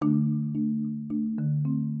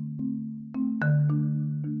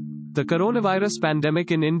The coronavirus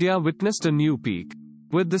pandemic in India witnessed a new peak,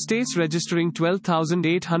 with the states registering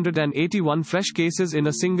 12,881 fresh cases in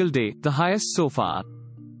a single day, the highest so far.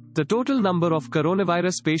 The total number of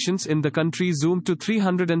coronavirus patients in the country zoomed to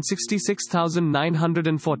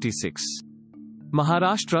 366,946.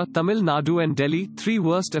 Maharashtra, Tamil Nadu and Delhi, three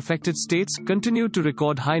worst affected states, continued to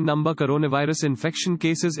record high number coronavirus infection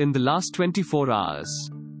cases in the last 24 hours.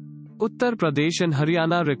 Uttar Pradesh and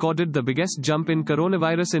Haryana recorded the biggest jump in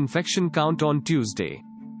coronavirus infection count on Tuesday.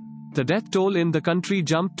 The death toll in the country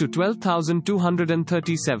jumped to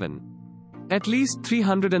 12,237. At least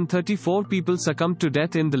 334 people succumbed to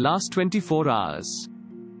death in the last 24 hours.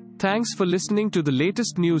 Thanks for listening to the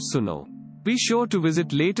latest news Suno. Be sure to visit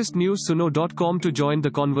latestnewssuno.com to join the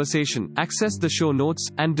conversation, access the show notes,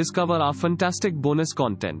 and discover our fantastic bonus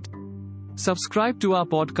content. Subscribe to our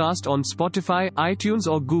podcast on Spotify, iTunes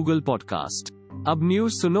or Google Podcast. अब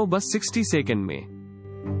news सुनो बस 60 second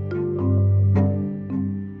में.